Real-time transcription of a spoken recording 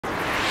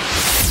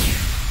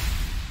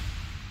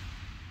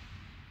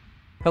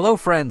Hello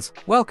friends,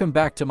 welcome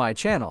back to my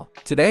channel.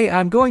 Today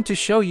I'm going to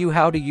show you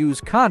how to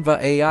use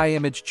Canva AI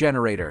image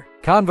generator.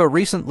 Canva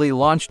recently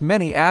launched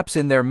many apps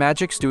in their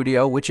Magic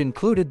Studio, which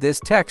included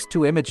this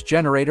text-to-image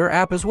generator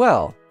app as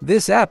well.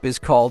 This app is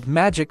called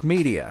Magic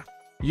Media.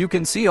 You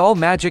can see all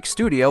Magic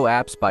Studio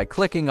apps by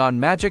clicking on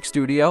Magic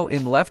Studio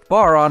in left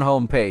bar on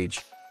home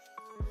page.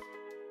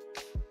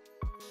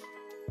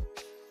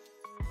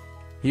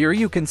 Here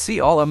you can see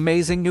all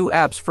amazing new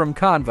apps from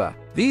Canva.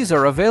 These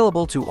are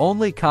available to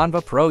only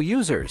Canva Pro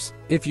users.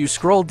 If you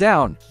scroll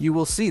down, you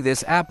will see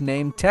this app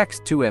named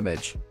Text to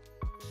Image.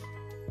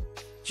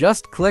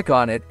 Just click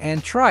on it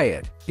and try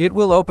it. It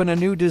will open a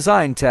new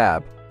design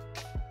tab.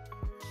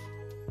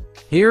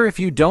 Here, if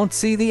you don't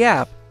see the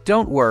app,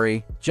 don't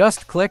worry.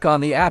 Just click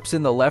on the apps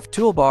in the left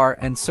toolbar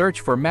and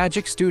search for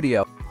Magic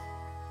Studio.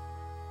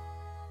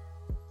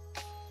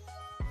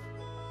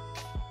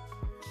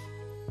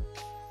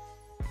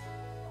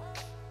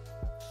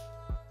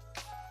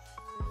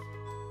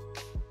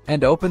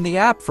 And open the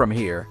app from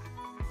here.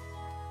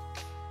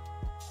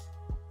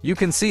 You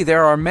can see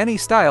there are many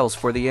styles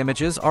for the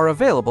images are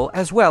available,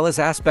 as well as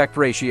aspect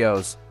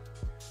ratios.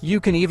 You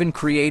can even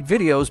create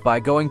videos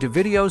by going to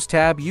Videos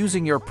tab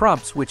using your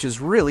prompts, which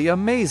is really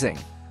amazing.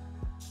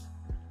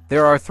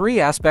 There are 3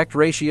 aspect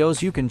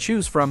ratios you can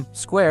choose from: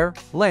 square,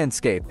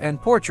 landscape,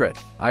 and portrait.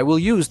 I will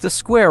use the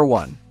square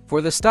one.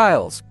 For the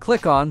styles,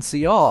 click on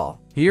See All.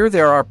 Here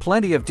there are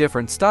plenty of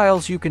different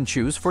styles you can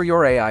choose for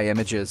your AI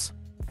images.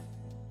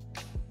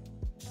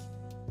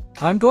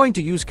 I'm going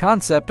to use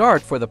concept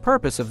art for the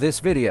purpose of this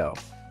video.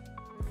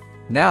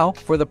 Now,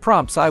 for the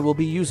prompts, I will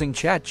be using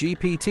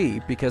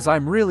ChatGPT because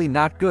I'm really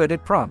not good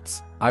at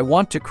prompts. I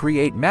want to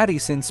create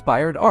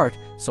Matisse-inspired art,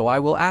 so I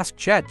will ask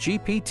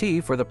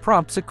ChatGPT for the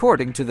prompts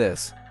according to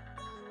this.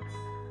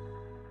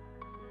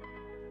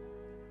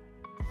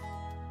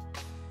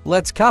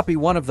 Let's copy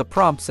one of the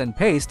prompts and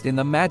paste in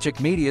the Magic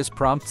Media's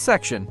prompt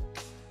section.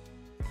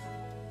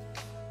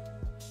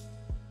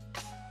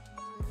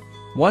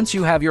 Once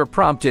you have your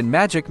prompt in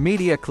Magic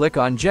Media, click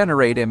on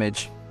Generate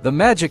Image. The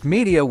Magic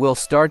Media will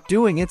start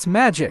doing its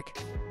magic.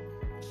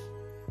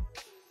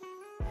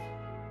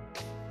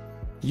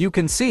 You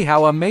can see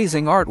how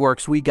amazing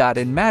artworks we got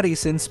in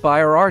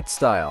Matisse-inspired art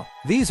style.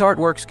 These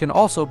artworks can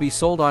also be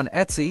sold on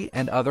Etsy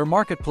and other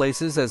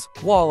marketplaces as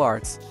wall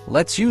arts.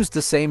 Let's use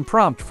the same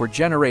prompt for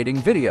generating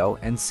video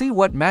and see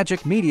what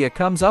Magic Media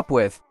comes up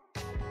with.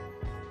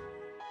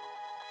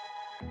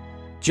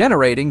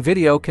 Generating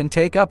video can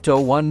take up to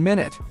 1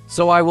 minute,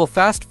 so I will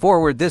fast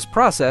forward this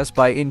process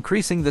by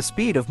increasing the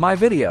speed of my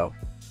video.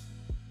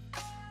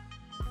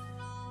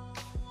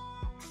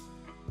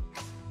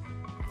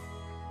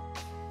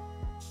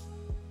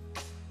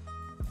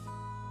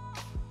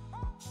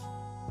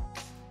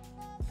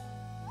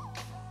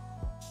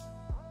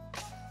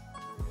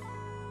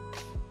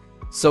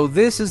 So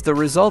this is the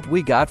result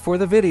we got for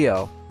the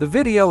video. The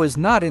video is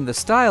not in the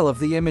style of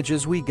the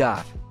images we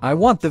got. I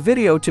want the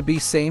video to be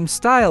same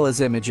style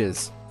as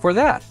images. For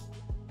that,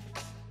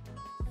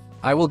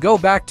 I will go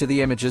back to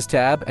the Images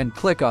tab and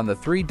click on the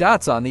 3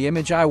 dots on the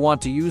image I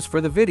want to use for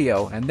the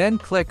video, and then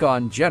click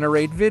on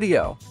Generate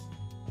Video.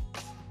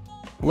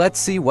 Let's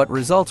see what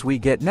results we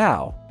get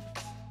now.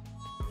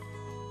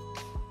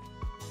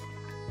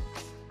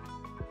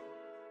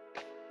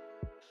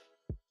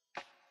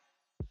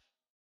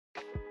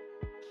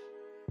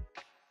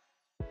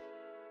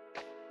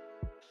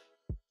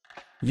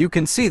 You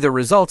can see the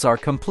results are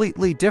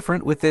completely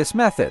different with this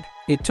method.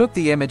 It took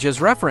the image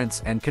as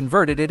reference and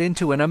converted it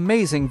into an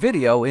amazing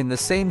video in the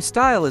same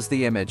style as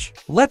the image.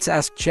 Let's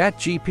ask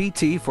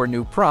ChatGPT for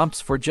new prompts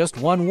for just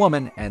one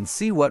woman and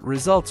see what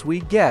results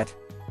we get.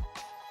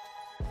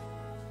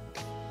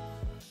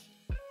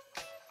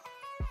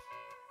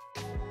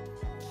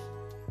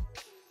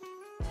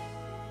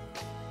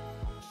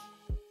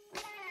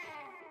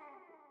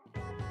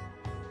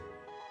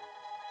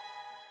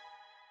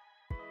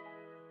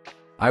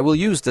 I will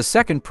use the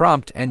second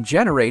prompt and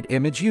generate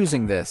image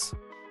using this.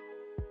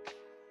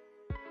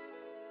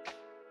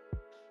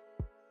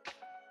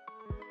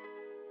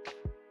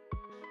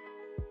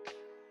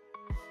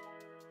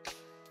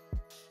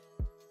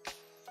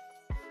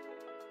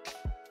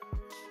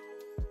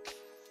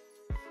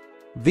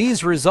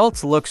 These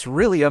results looks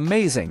really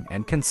amazing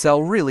and can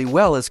sell really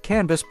well as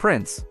canvas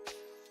prints.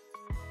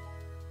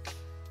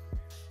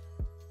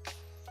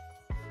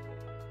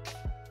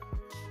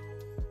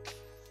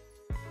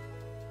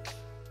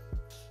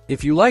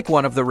 If you like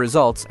one of the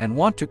results and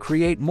want to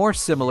create more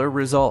similar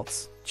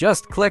results,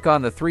 just click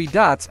on the 3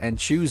 dots and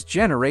choose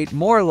Generate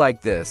More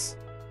like this.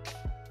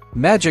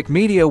 Magic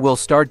Media will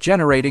start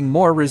generating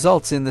more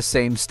results in the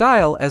same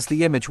style as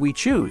the image we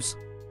choose.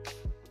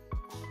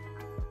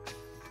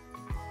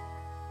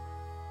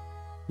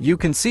 You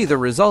can see the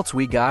results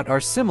we got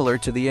are similar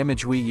to the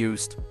image we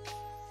used.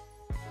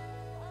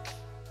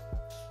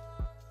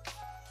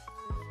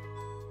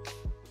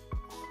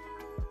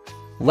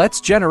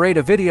 Let's generate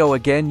a video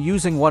again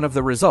using one of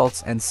the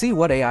results and see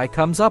what AI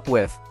comes up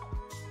with.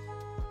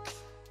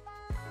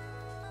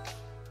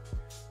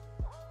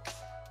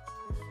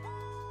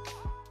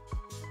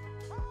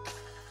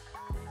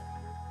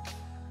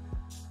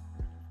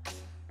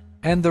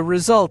 And the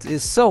result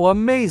is so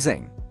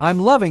amazing. I'm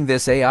loving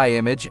this AI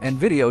image and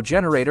video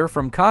generator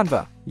from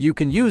Canva. You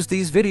can use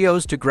these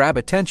videos to grab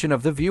attention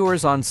of the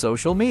viewers on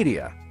social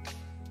media.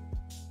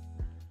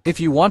 If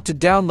you want to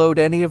download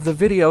any of the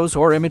videos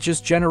or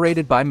images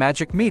generated by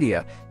Magic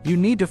Media, you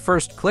need to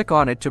first click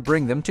on it to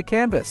bring them to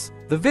Canvas.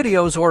 The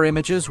videos or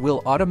images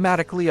will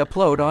automatically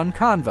upload on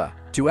Canva.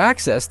 To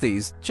access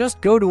these, just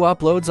go to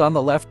Uploads on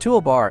the left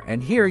toolbar,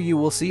 and here you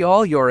will see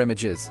all your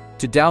images.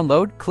 To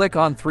download, click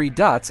on 3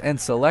 dots and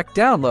select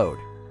Download.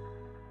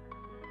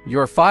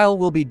 Your file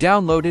will be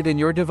downloaded in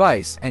your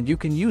device, and you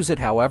can use it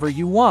however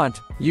you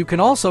want. You can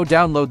also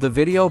download the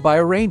video by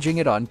arranging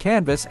it on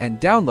Canvas and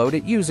download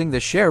it using the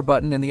Share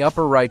button in the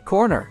upper right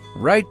corner.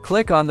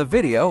 Right-click on the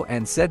video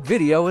and set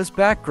Video as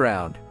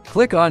background.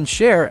 Click on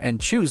Share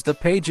and choose the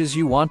pages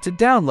you want to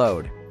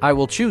download. I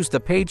will choose the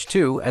page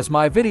 2 as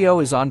my video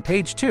is on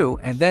page 2,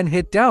 and then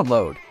hit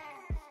Download.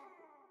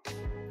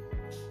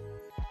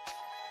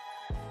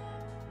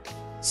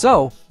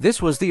 So,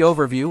 this was the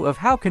overview of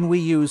how can we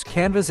use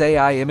Canva's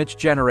AI image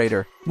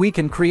generator. We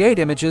can create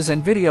images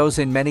and videos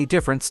in many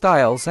different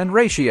styles and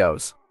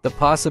ratios. The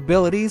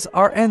possibilities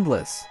are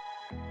endless.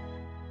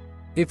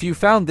 If you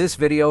found this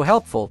video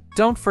helpful,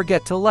 don't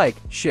forget to like,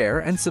 share,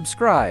 and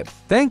subscribe.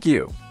 Thank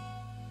you.